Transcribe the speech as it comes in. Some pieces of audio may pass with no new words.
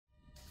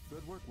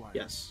Good work, Wyatt.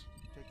 Yes.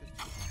 Take this.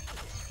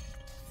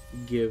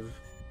 Give.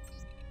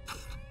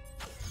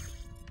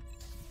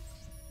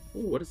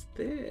 Ooh, what is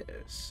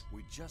this?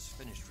 We just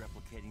finished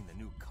replicating the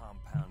new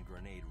compound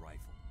grenade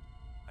rifle.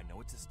 I know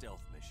it's a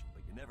stealth mission,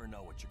 but you never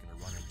know what you're gonna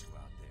run into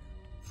out there.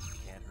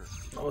 Can't hurt.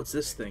 Oh, it's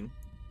this thing.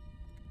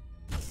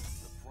 The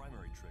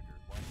primary trigger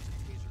launches a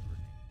taser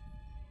grenade,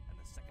 and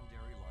the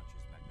secondary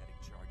launches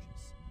magnetic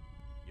charges.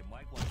 You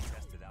might want to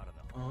test it out on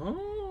the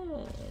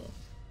Oh.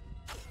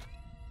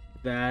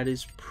 That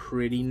is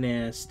pretty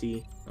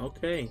nasty.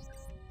 Okay.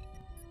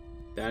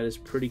 That is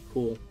pretty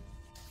cool.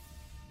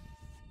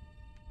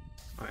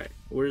 Alright,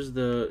 where's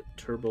the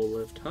turbo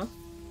lift, huh?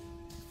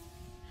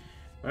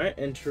 Alright,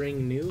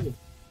 entering new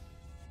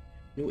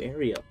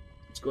area.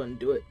 Let's go ahead and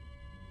do it.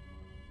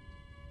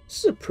 This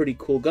is a pretty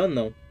cool gun,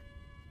 though.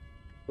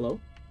 Hello?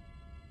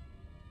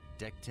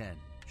 Deck 10,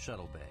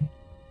 shuttle bay.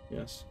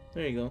 Yes,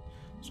 there you go.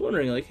 I was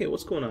wondering, like, hey,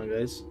 what's going on,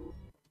 guys?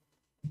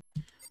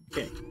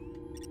 Okay.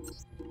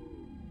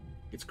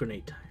 It's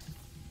grenade time.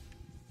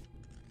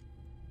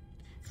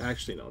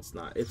 Actually, no, it's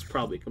not. It's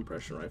probably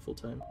compression rifle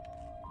time.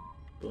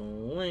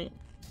 Boing.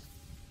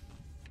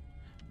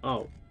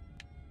 Oh.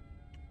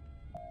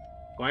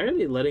 Why are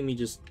they letting me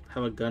just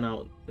have a gun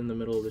out in the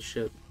middle of the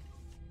ship?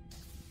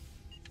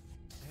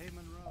 Hey,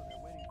 Monroe, they're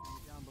waiting for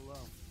you down below.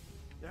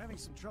 They're having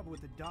some trouble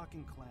with the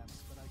docking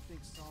clamps, but I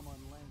think some on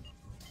land.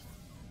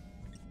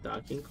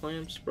 Docking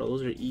clamps? Bro,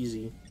 those are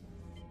easy.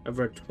 I've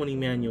read 20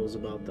 manuals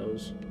about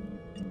those.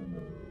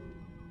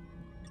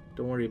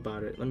 Don't worry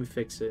about it. Let me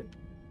fix it.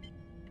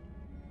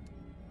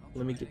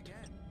 Let me get...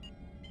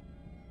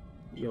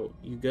 Yo,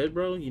 you good,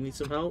 bro? You need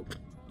some help?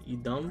 You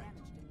dumb?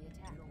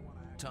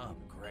 Tom,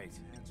 great.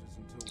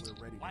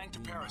 Lang to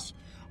Paris.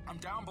 I'm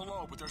down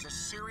below, but there's a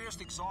serious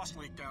exhaust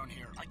leak down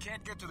here. I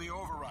can't get to the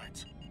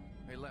overrides.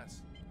 Hey,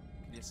 Les.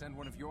 Can you send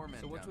one of your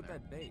men So what's down with there?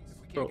 that base?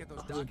 If we Bro, can't get those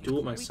I'll just docking do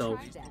it clamps, myself.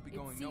 we'll be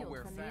going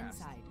nowhere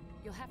fast.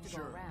 You'll have to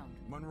go around.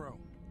 Monroe,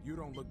 you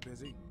don't look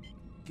busy.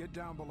 Get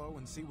down below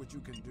and see what you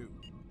can do.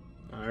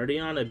 Already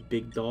on it,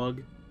 big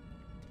dog.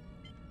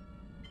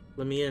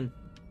 Let me in.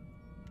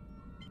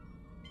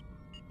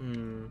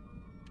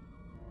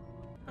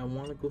 I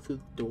want to go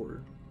through the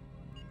door.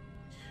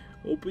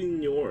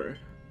 Open your...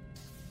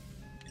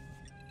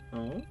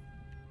 Oh?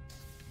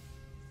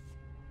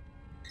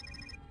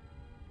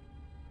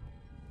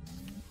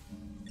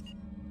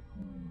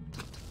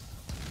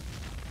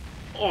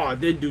 Oh,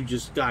 that dude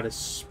just got his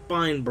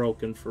spine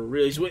broken for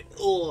real. He's wait.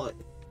 Oh.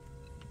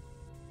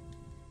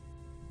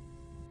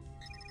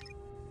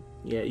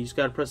 Yeah, you just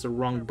gotta press the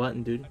wrong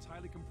button, dude. That's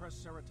highly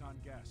compressed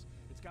seroton gas.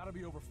 It's got to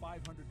be over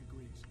 500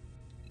 degrees.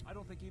 I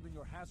don't think even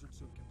your hazard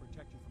suit can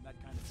protect you from that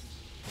kind of heat.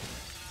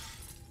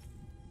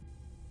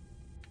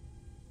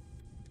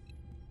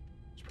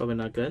 It's probably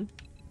not good.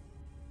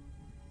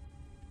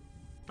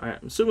 Alright,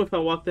 I'm assuming if I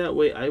walk that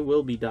way, I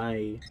will be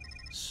dying.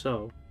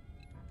 So.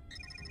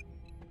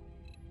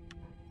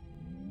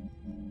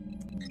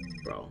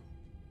 Bro.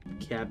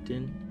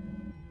 Captain.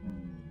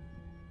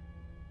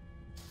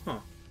 Huh.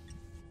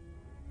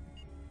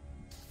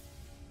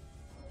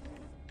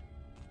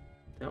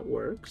 That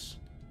works.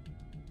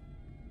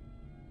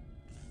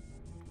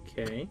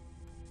 Okay.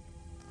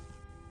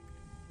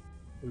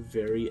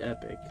 Very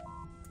epic.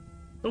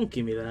 Don't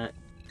give me that.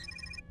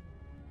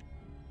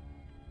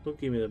 Don't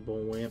give me the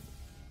bone lamp.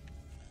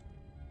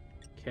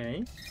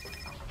 Okay.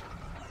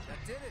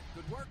 That did it.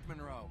 Good work,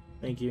 Monroe.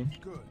 Thank you.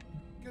 Good.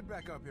 Get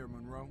back up here,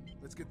 Monroe.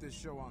 Let's get this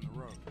show on the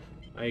road.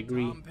 I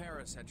agree. Tom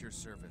Paris at your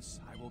service.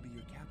 I will be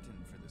your captain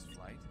for this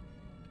flight.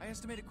 I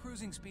estimate a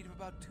cruising speed of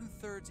about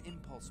 2/3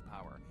 impulse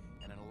power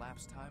and an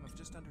elapsed time of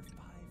just under 5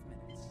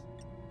 minutes.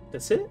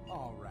 That's it?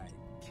 All right,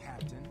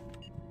 Captain.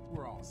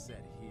 We're all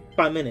set here.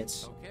 5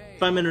 minutes. Okay.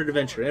 5-minute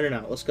adventure. In and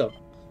out. Let's go.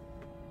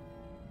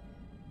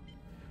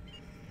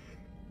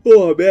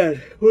 Oh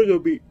man, we're gonna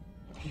be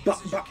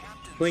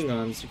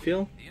Klingons. You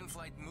feel? The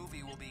in-flight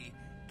movie will be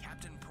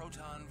Captain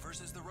Proton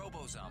versus the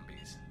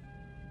Robo-Zombies.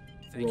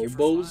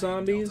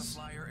 Robo-Zombies?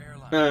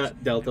 Delta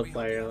and we hope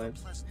Flyer you have a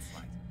Airlines. pleasant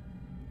flight.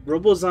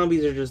 Robo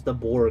zombies are just the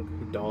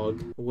Borg,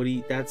 dog. What do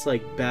you? That's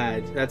like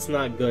bad. That's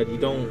not good. You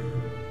don't.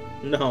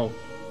 No.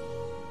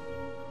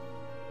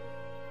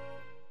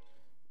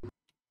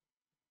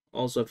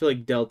 Also, I feel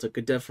like Delta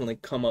could definitely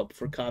come up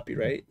for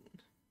copyright.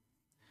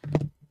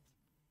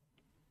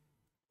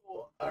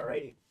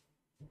 Alrighty.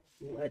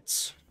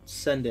 Let's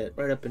send it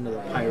right up into the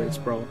pirates,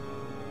 bro.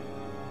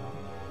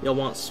 Y'all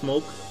want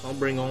smoke? I'll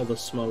bring all the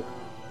smoke.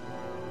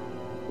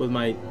 With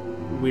my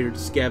weird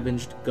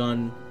scavenged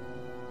gun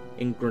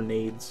and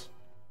grenades.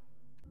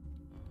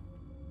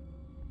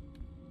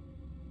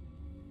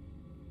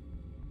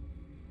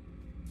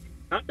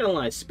 Not gonna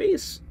lie,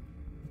 space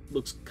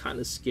looks kind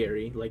of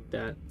scary like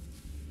that.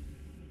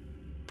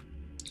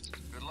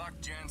 Good luck,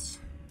 gents.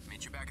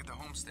 Meet you back at the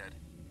homestead.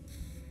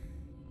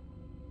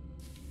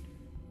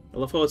 I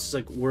love how it's just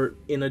like we're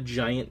in a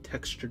giant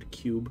textured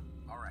cube.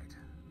 All right.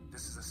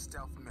 This is a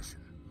stealth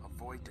mission.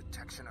 Avoid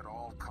detection at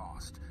all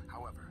cost.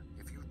 However,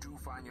 if you do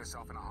find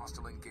yourself in a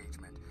hostile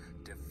engagement,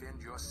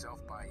 defend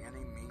yourself by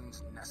any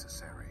means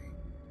necessary.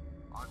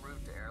 En route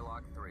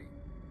airlock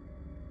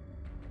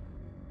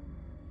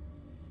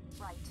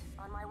 3. Right.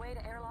 On my way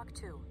to airlock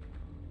 2.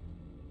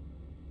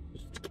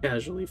 Just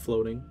casually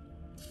floating.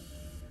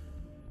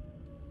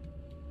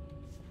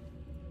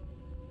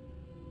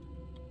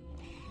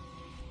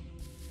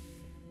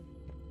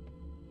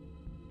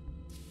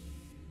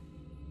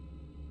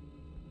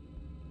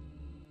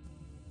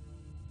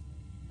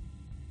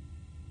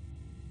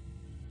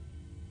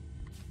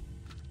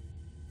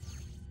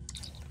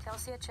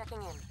 Celsia checking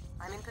in.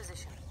 I'm in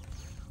position.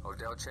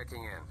 Odell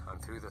checking in. I'm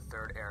through the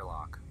 3rd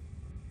airlock.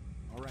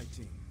 All right,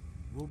 team.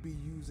 We'll be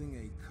using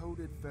a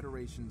coded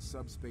Federation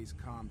subspace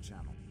comm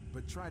channel,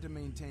 but try to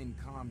maintain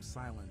comm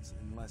silence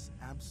unless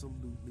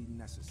absolutely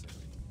necessary.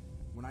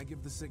 When I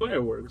give the signal,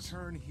 Fireworks.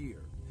 return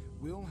here.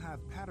 We'll have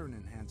pattern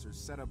enhancers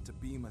set up to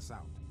beam us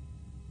out.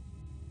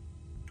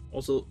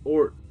 Also,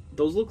 or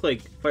those look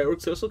like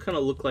fireworks. They also kind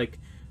of look like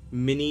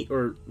mini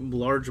or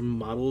large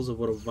models of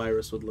what a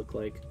virus would look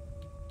like.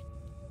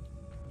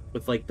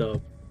 With like the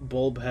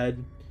bulb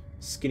head,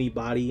 skinny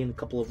body, and a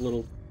couple of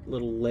little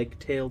leg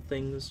tail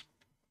things.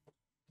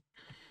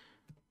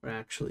 We're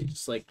actually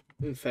just like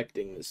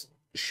infecting this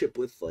ship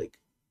with like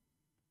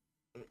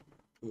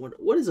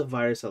what is a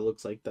virus that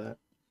looks like that?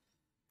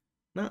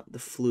 Not the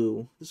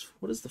flu.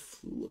 What does the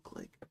flu look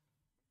like?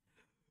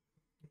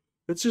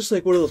 It's just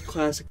like one of those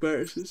classic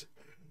viruses.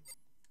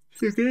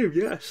 Your game,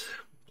 yes.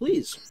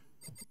 Please.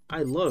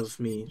 I love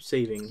me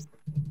saving.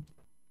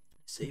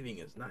 Saving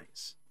is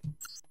nice.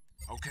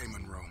 Okay,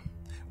 Monroe.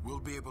 We'll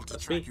be able to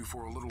That's track me. you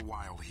for a little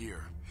while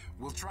here.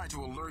 We'll try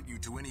to alert you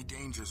to any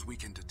dangers we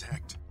can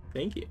detect.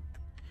 Thank you.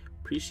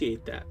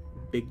 Appreciate that,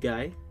 big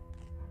guy.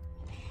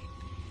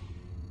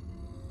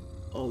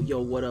 Oh, yo,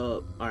 what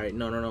up? Alright,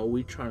 no.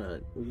 We trying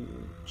to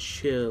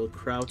chill,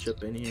 crouch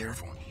up in here.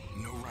 Careful.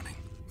 No running.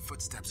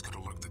 Footsteps could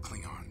alert the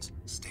Klingons.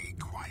 Stay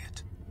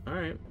quiet.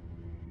 Alright.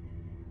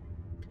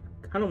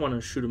 Kind of want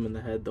to shoot him in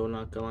the head, though,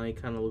 not gonna lie. He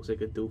kind of looks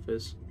like a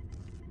doofus.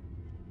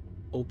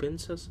 Open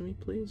sesame,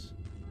 please.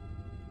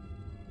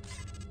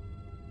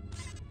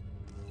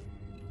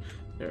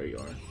 There you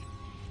are.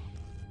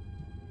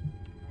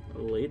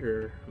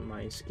 Later,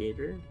 my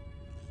skater.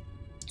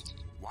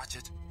 Watch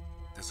it.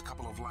 There's a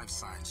couple of life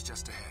signs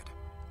just ahead.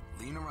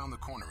 Lean around the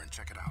corner and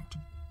check it out.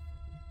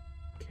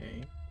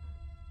 Okay.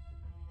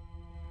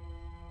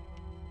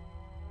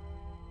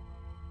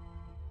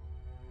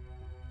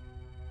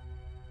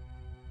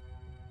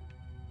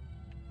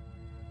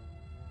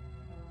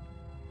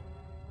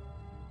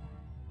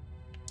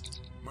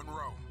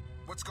 Monroe,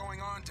 what's going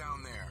on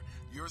down there?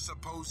 You're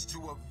supposed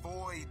to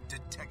avoid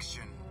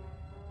detection.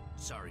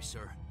 Sorry,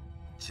 sir.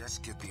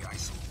 Just get the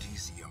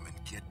isodesium and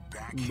get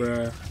back here.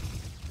 Bruh.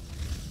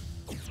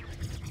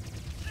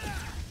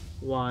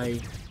 Why?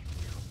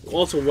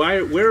 Also,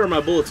 where are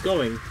my bullets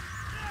going?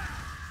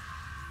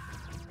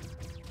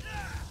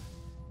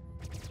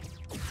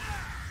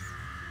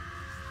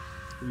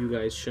 You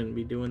guys shouldn't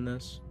be doing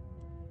this.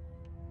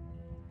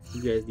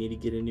 You guys need to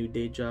get a new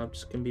day job,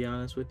 just gonna be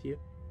honest with you.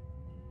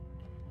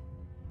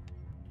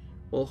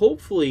 Well,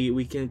 hopefully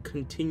we can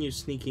continue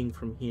sneaking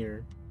from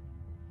here.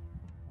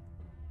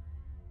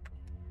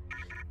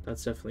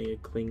 That's definitely a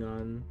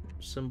Klingon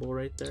symbol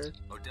right there.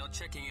 Odell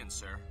checking in,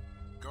 sir.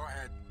 Go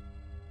ahead.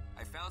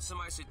 I found some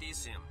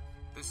isodesium.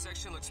 This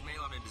section looks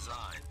Malon in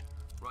design.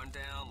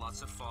 Rundown,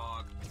 lots of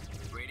fog.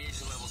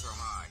 Radiation levels are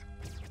high.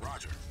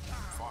 Roger.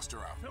 Foster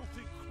out.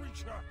 Filthy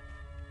creature!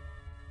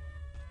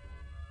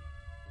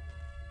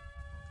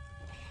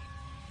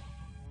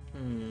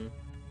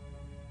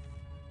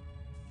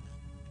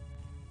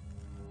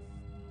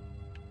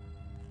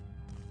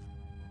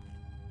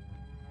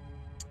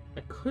 I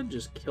could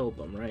just kill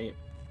them, right?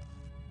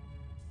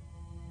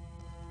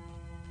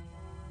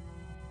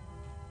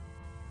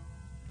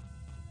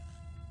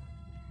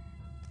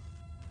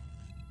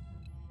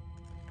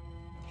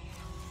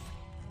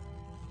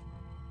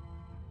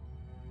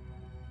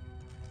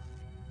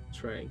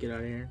 That's right, get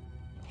out of here.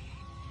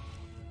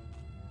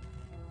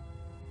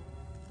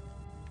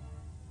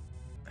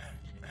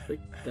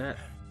 Like that.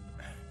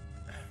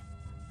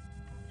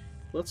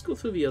 Let's go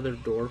through the other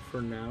door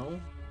for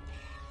now.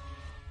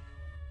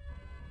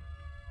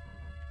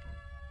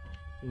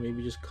 And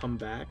maybe just come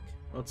back.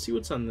 Let's see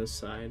what's on this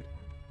side.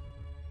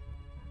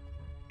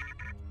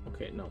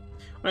 Okay, no.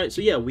 Alright,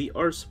 so yeah, we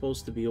are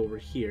supposed to be over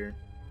here.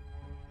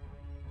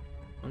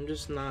 I'm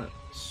just not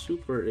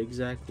super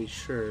exactly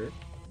sure.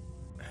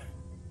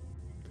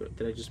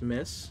 Did I just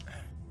miss?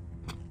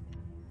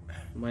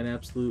 Am I an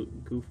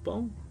absolute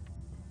goofball?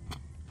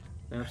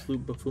 An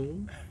absolute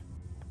buffoon?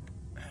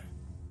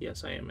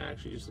 Yes, I am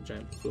actually just a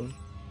giant buffoon.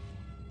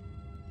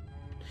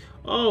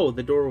 Oh,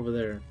 the door over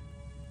there.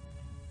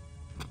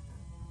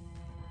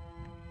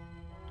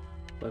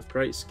 Left,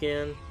 right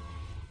scan.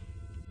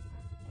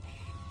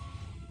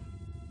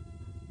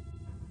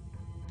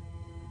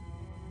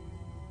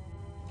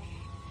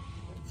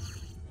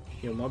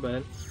 Yo, my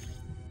bad.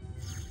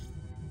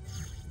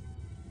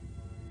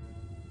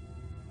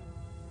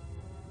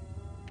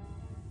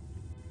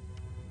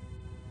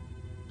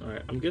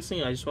 Alright, I'm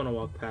guessing I just want to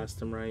walk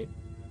past him, right?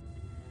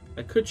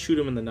 I could shoot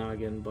him in the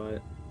noggin,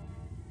 but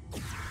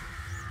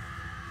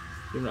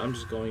Even though I'm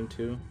just going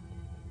to.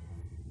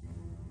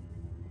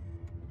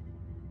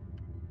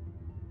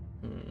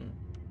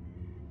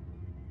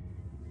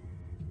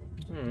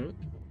 Alright.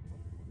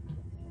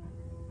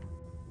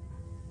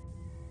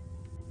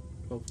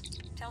 Oh.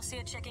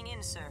 Telsia checking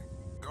in, sir.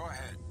 Go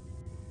ahead.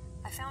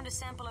 I found a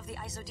sample of the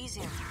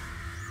isodesium.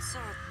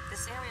 Sir,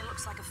 this area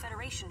looks like a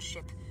Federation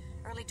ship,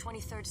 early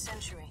 23rd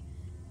century.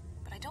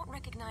 But I don't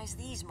recognize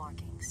these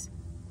markings.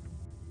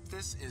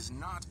 This is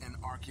not an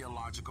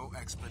archaeological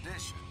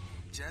expedition.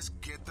 Just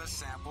get the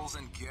samples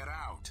and get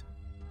out.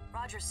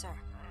 Roger, sir.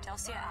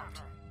 Telsia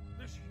out.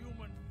 This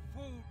human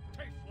food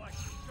tastes like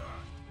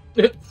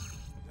dirt.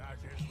 That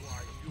is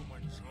why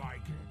humans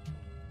like it.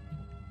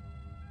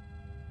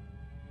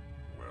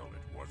 Well,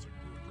 it was a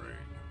good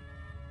raid.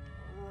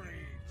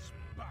 Raids,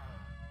 bah!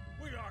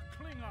 We are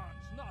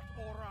Klingons, not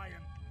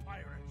Orion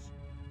pirates.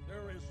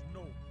 There is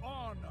no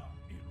honor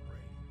in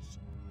raids.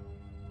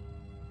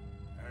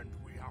 And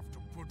we have to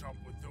put up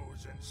with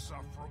those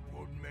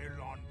insufferable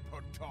Melon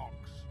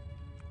Patoks.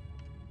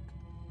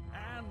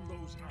 And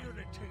those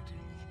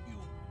irritating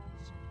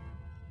humans.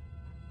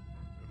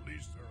 At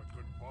least they're a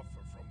good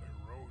buffer from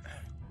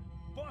erosion.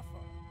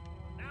 Buffer?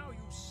 Now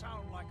you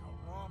sound like a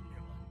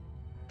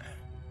Romulan.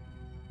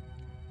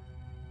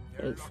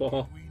 Don't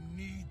fall. We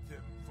need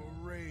them for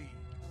raids.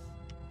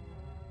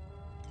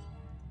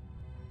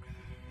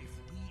 If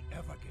we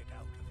ever get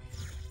out of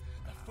here,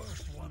 the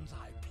first ones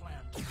I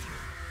plan to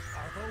kill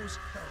are those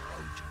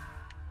Herodian.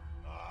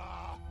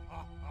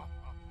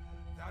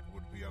 That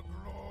would be a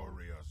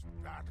glorious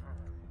battle.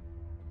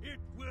 It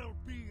will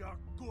be a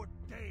good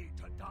day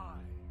to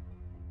die.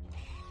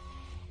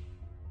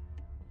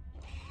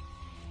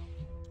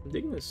 I'm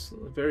digging this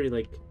very,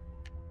 like,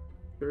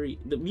 very...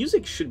 The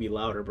music should be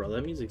louder, bro.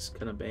 That music's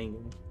kind of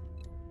banging.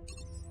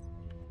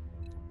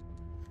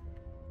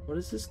 What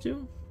does this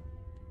do?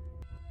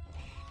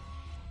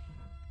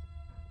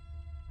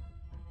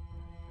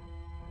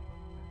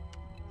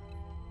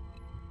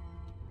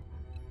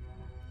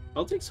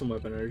 I'll take some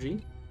weapon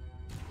energy.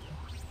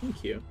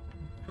 Thank you.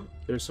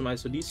 There's some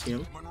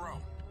isodesium.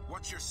 Monroe,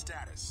 what's your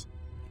status?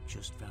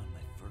 Just found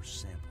my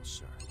first sample,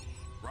 sir.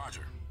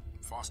 Roger.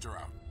 Foster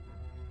out.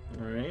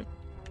 Alright.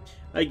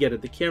 I get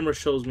it. The camera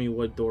shows me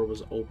what door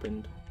was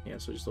opened. Yeah,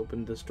 so just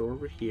open this door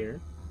over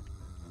here.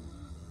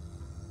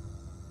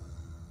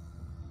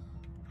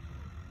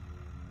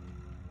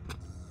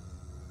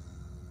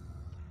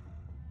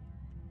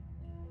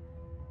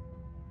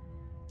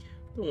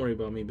 Don't worry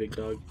about me, big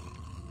dog.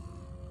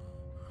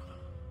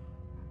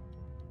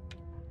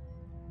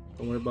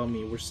 Don't worry about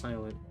me. We're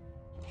silent.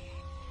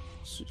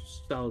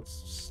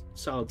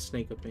 Solid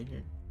snake up in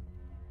here.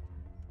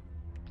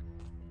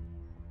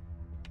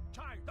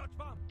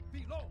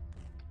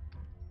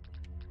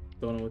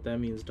 Don't know what that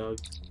means, dog.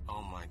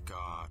 Oh my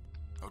god.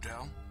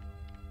 Odell?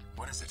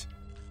 What is it?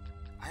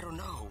 I don't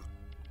know.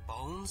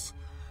 Bones?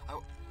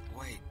 Oh,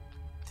 wait.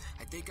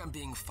 I think I'm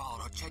being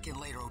followed. I'll check in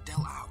later.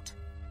 Odell out.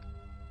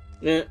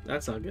 Yeah,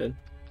 that's not good.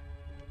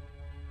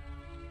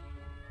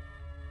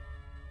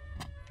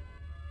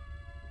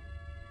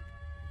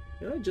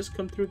 Did I just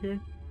come through here?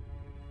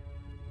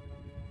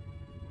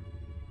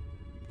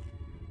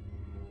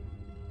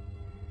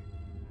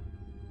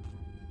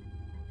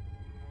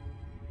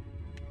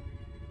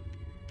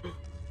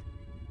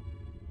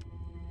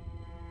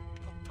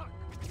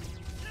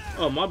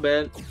 Oh, my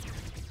bad.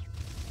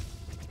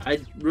 I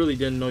really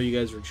didn't know you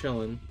guys were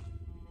chilling.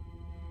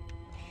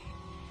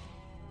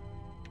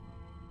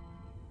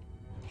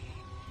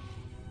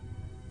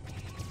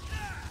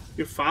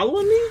 You're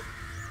following me?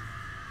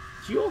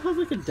 Do you all have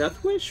like a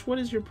death wish? What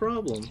is your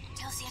problem?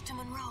 Telsia to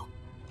Monroe.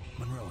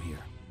 Monroe here.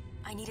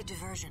 I need a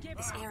diversion.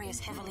 This area is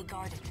heavily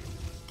guarded.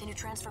 Can you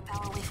transfer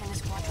power away from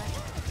this quadrant?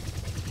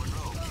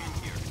 Monroe, Ken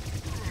here.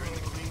 You're in the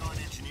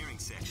Klingon engineering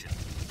section.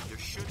 There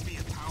should be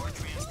a power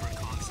transfer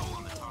console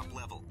on the top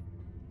level.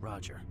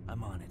 Roger,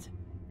 I'm on it.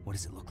 What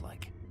does it look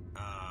like?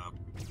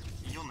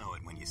 You'll know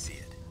it when you see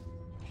it.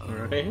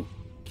 Alright.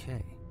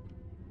 Okay.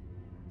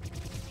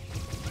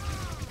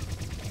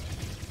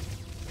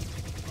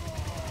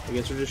 I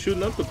guess we're just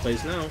shooting up the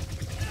place now.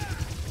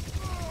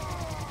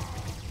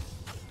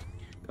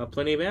 Got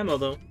plenty of ammo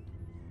though.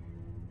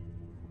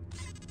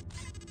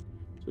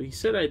 So he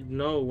said I'd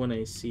know when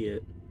I see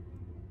it.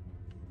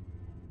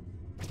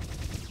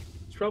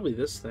 It's probably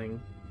this thing.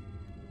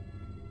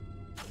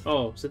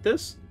 Oh, is it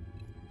this?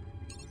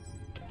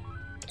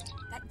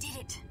 That did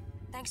it.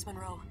 Thanks,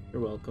 Monroe.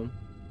 You're welcome.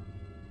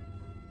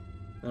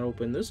 That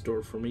opened this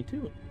door for me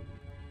too.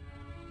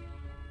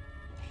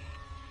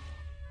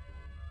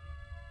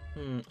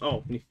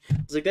 Oh,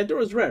 it's like that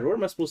door is red. Where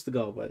am I supposed to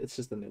go? But it's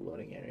just a new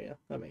loading area.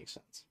 That makes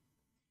sense.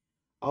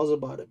 I was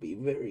about to be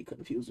very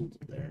confused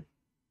there.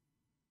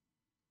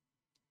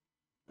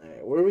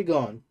 Alright, where are we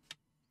going?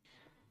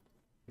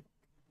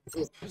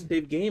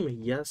 Save game?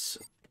 Yes.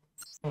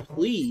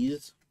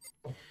 Please.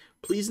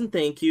 Please and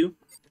thank you.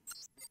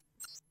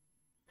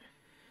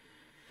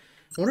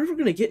 I wonder if we're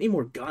gonna get any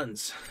more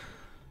guns.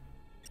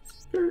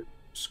 Skirt,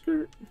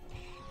 skirt.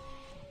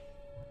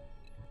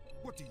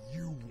 What do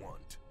you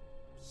want?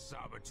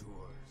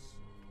 Saboteurs.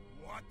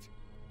 What?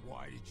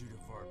 Why did you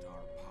divert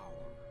our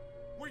power?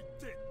 We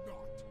did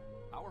not.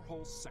 Our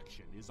whole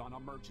section is on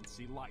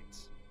emergency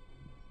lights.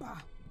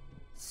 Bah!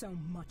 So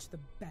much the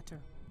better.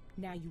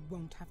 Now you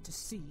won't have to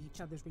see each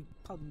other's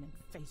repugnant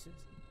faces.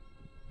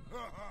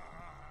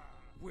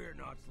 We're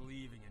not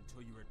leaving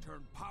until you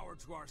return power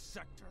to our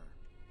sector.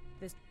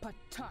 This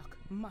patak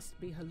must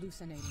be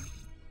hallucinating.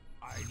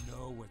 I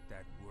know what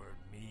that word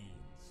means.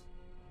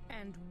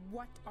 And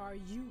what are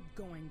you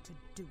going to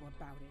do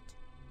about it?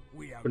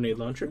 We have Grenade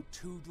launcher?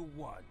 2 to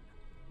 1.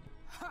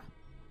 Ha!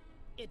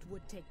 It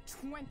would take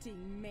 20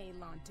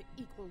 Malon to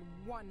equal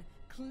 1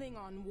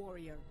 Klingon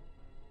warrior.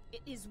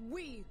 It is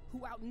we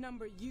who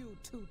outnumber you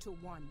 2 to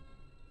 1.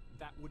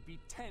 That would be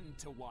 10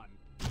 to 1.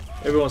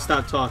 Everyone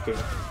stop talking.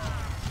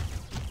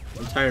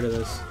 I'm tired of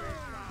this.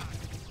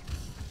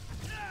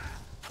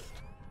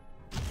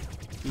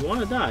 You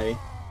want to die?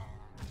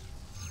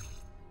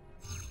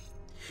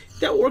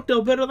 That worked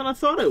out better than I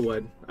thought it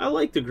would. I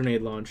like the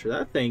grenade launcher.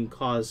 That thing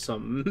caused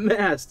some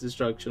mass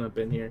destruction up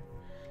in here.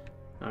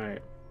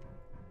 Alright.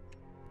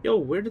 Yo,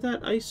 where did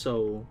that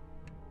ISO?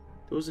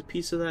 There was a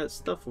piece of that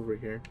stuff over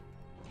here.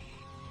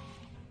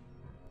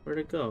 Where'd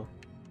it go?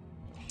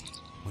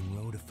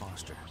 Monroe to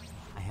Foster.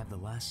 I have the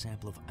last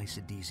sample of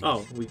isodesium.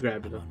 Oh, we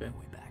grabbed it I'm up on there. my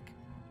way back.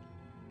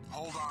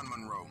 Hold on,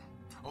 Monroe.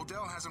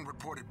 Odell hasn't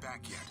reported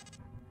back yet.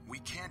 We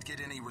can't get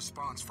any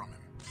response from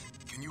him.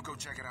 Can you go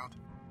check it out?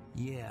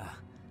 Yeah,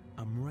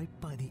 I'm right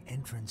by the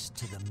entrance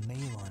to the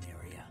Malon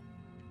area.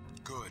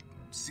 Good.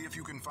 See if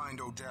you can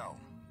find Odell.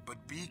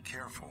 But be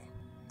careful.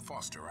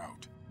 Foster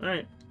out.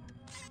 Alright.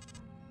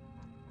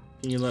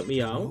 Can you let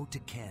me out? Monroe to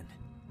Ken.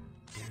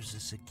 There's a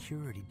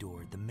security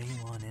door at the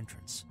Malon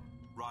entrance.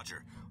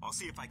 Roger. I'll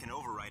see if I can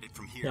override it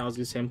from here. Yeah, I was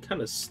gonna say, I'm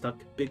kind of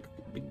stuck, big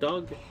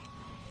dog.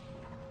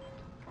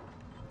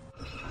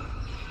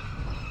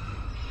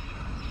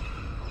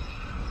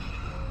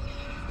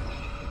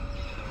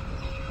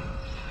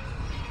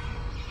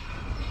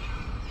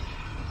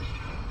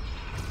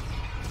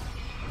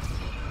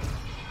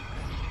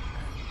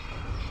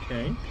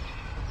 Okay.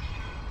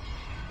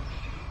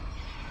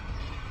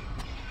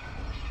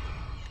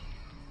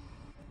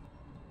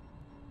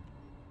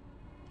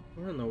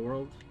 Where in the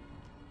world?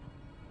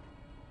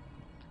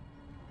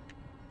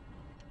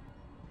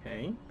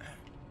 Okay.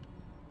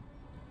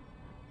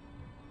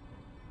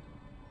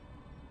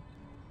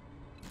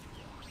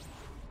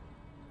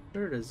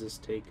 Where does this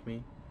take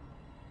me?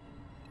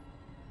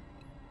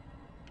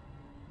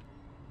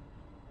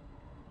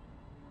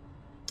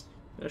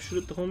 Did I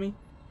shoot at the homie?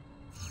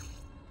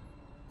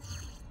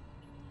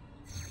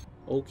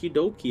 Okie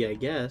dokie, I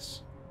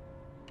guess.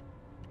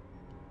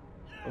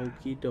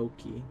 Okie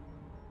dokie.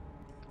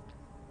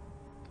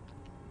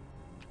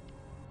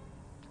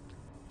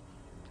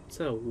 What's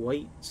that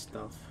white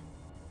stuff?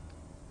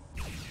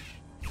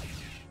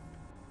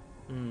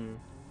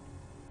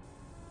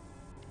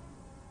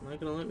 Not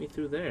gonna let me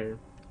through there.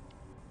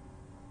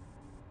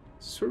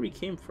 This is where we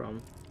came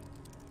from.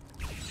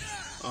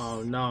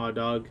 Oh no,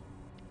 dog.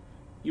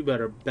 You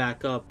better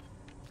back up.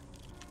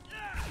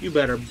 You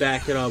better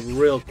back it up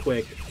real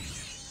quick.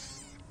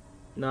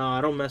 No,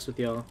 I don't mess with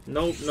y'all.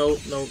 Nope, nope,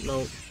 nope,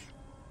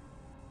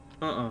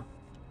 nope.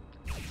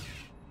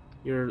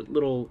 Your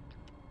little...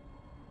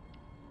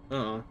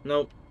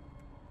 nope.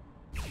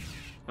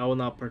 I will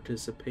not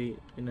participate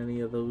in any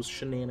of those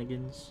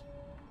shenanigans.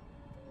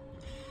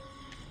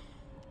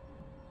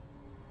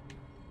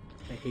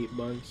 I hate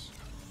bugs.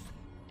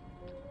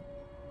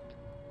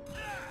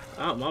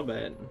 Ah, my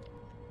bad.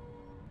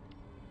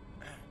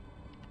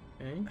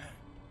 Okay.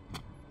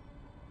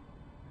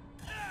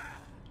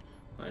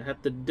 I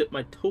have to dip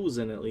my toes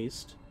in at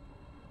least.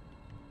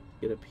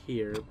 Get up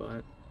here,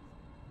 but...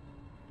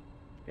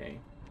 Okay.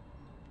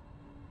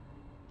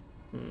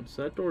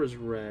 So that door is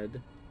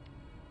red.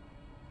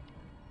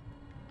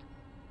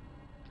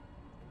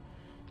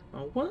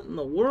 Now what in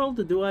the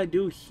world do I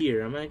do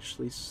here? I'm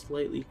actually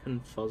slightly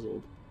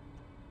confuzzled.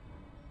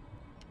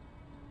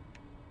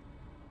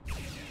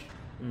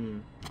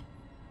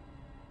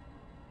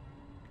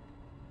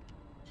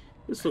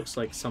 This looks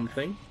like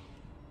something.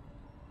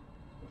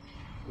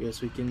 I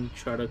guess we can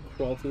try to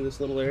crawl through this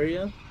little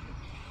area.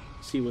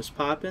 See what's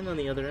popping on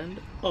the other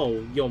end.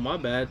 Oh, yo, my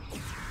bad.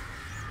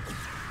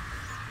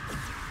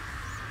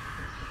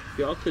 If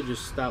y'all could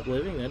just stop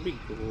living, that'd be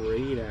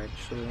great,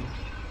 actually.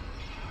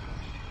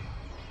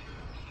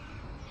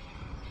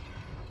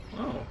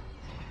 Oh.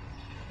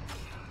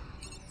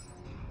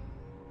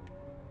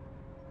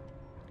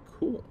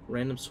 Cool.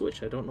 Random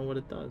switch. I don't know what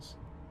it does.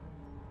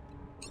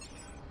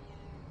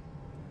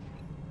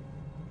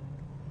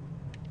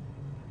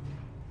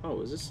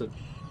 Oh, is this a...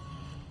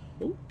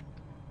 Oh.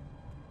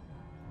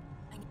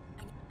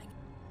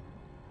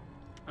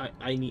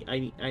 I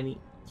need...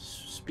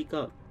 Speak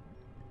up.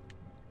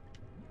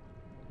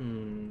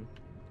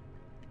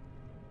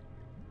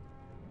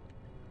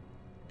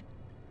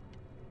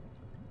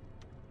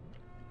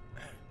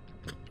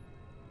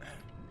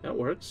 That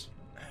works.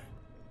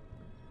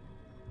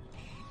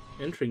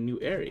 Entering new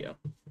area.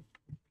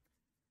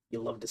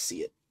 You'll love to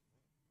see it.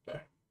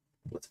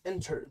 Let's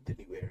enter the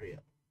new area.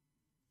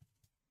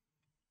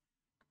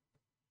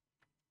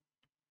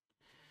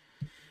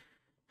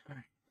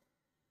 Alright.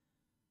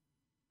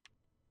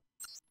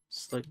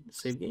 Select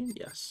save game?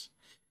 Yes.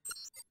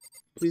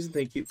 Please and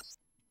thank you.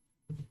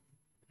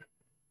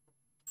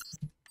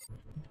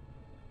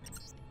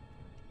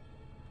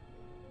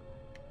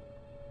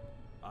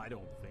 I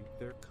don't think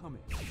they're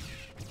coming.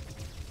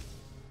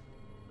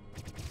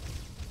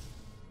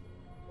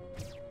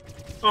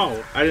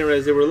 Oh, I didn't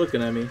realize they were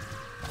looking at me.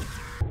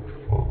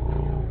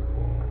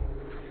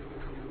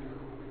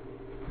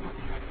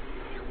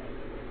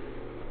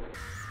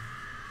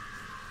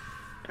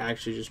 I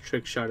actually just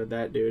trick shotted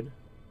that dude.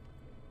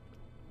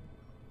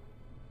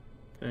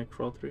 Can I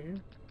crawl through here?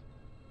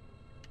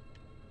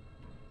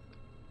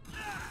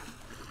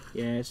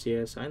 Yes,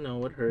 yes, I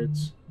know it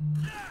hurts.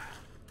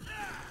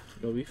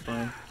 You'll be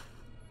fine.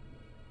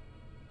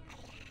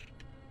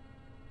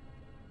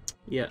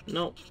 Yeah,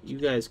 no, you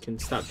guys can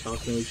stop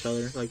talking to each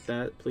other like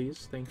that,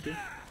 please. Thank you.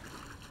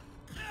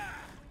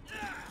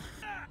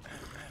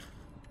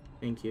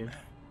 Thank you.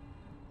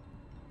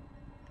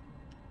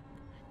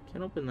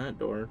 Can't open that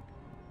door.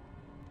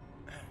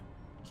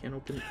 Can't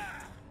open...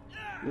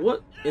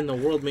 What in the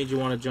world made you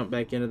want to jump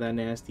back into that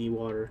nasty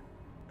water?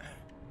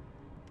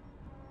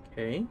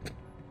 Okay.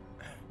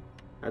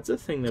 That's a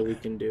thing that we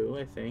can do,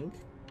 I think.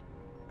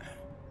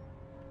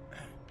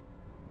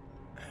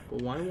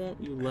 But why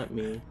won't you let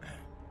me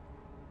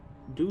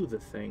do the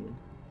thing?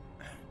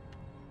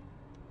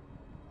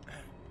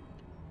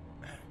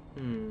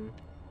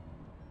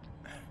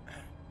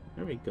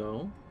 There we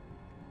go.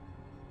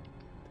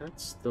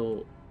 That's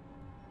still...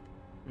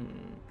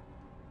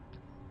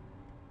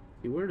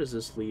 See, where does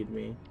this lead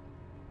me?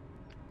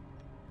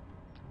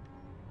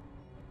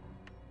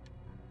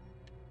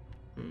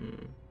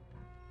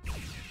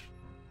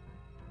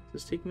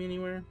 Does this take me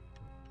anywhere?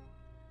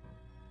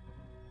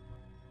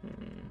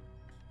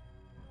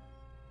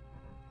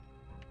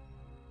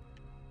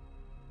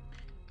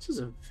 This is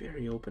a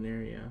very open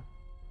area.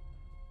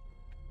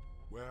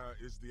 Where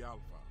is the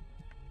Alpha?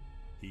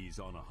 He's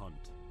on a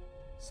hunt.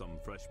 Some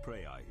fresh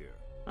prey, I hear.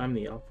 I'm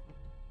the Alpha.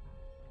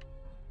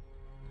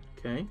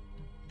 Okay.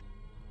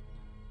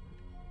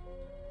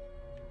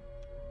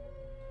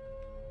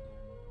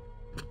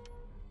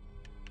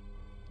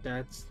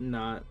 That's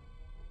not...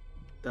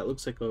 That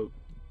looks like a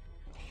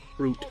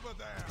fruit.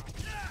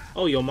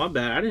 Oh, yo, my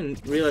bad. I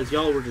didn't realize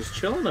y'all were just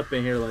chilling up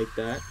in here like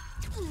that.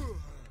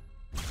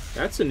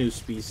 That's a new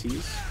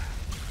species.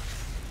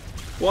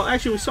 Well,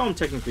 actually, we saw him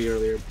technically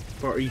earlier.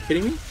 Bro, are you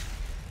kidding me?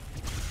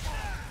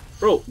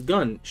 Bro,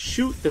 gun.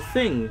 Shoot the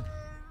thing.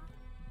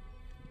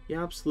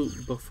 You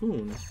absolute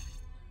buffoon.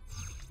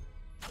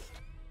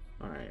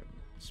 Alright.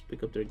 Let's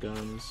pick up their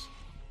guns.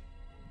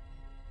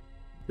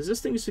 Does this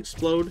thing just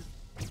explode?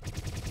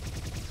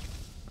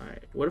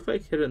 Alright. What if I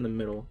hit it in the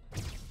middle?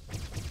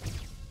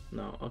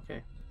 No.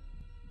 Okay.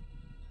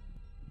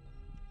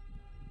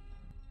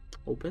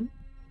 Open?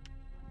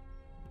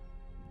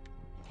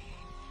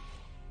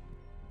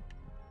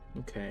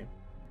 Okay.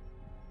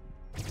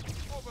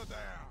 Over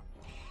there.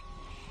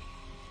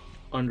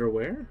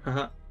 Underwear?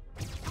 Haha.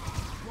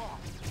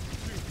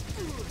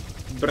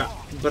 Bra,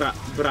 bra,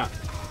 bra.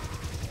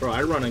 Bro,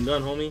 I run a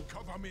gun, homie.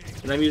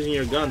 And I'm using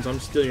your guns. I'm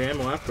steal your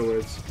ammo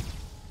afterwards.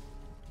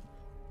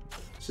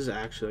 This is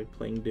actually like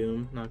playing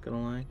Doom, not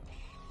gonna lie.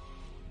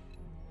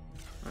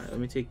 Alright, let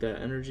me take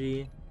that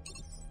energy.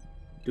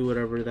 Do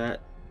whatever that...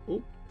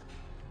 Oop.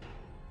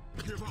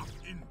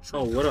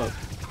 Oh, what up?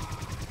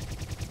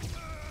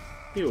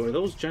 Ew, are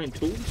those giant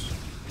tools?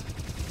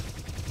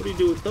 What do you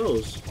do with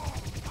those?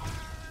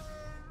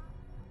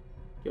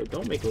 Yo,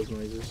 don't make those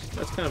noises.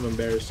 That's kind of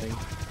embarrassing.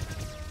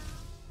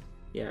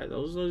 Yeah,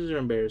 those noises are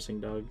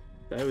embarrassing, dog.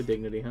 Die with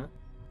dignity, huh?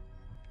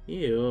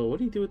 Ew, what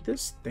do you do with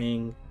this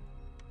thing?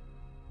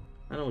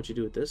 I know what you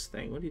do with this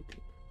thing. What do you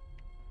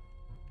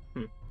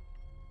do?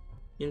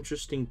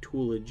 Interesting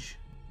toolage.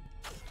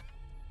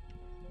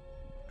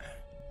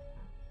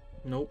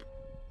 Nope.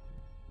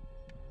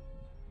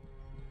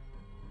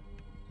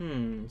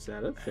 Is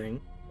that a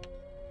thing?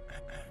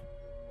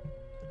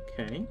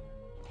 Okay.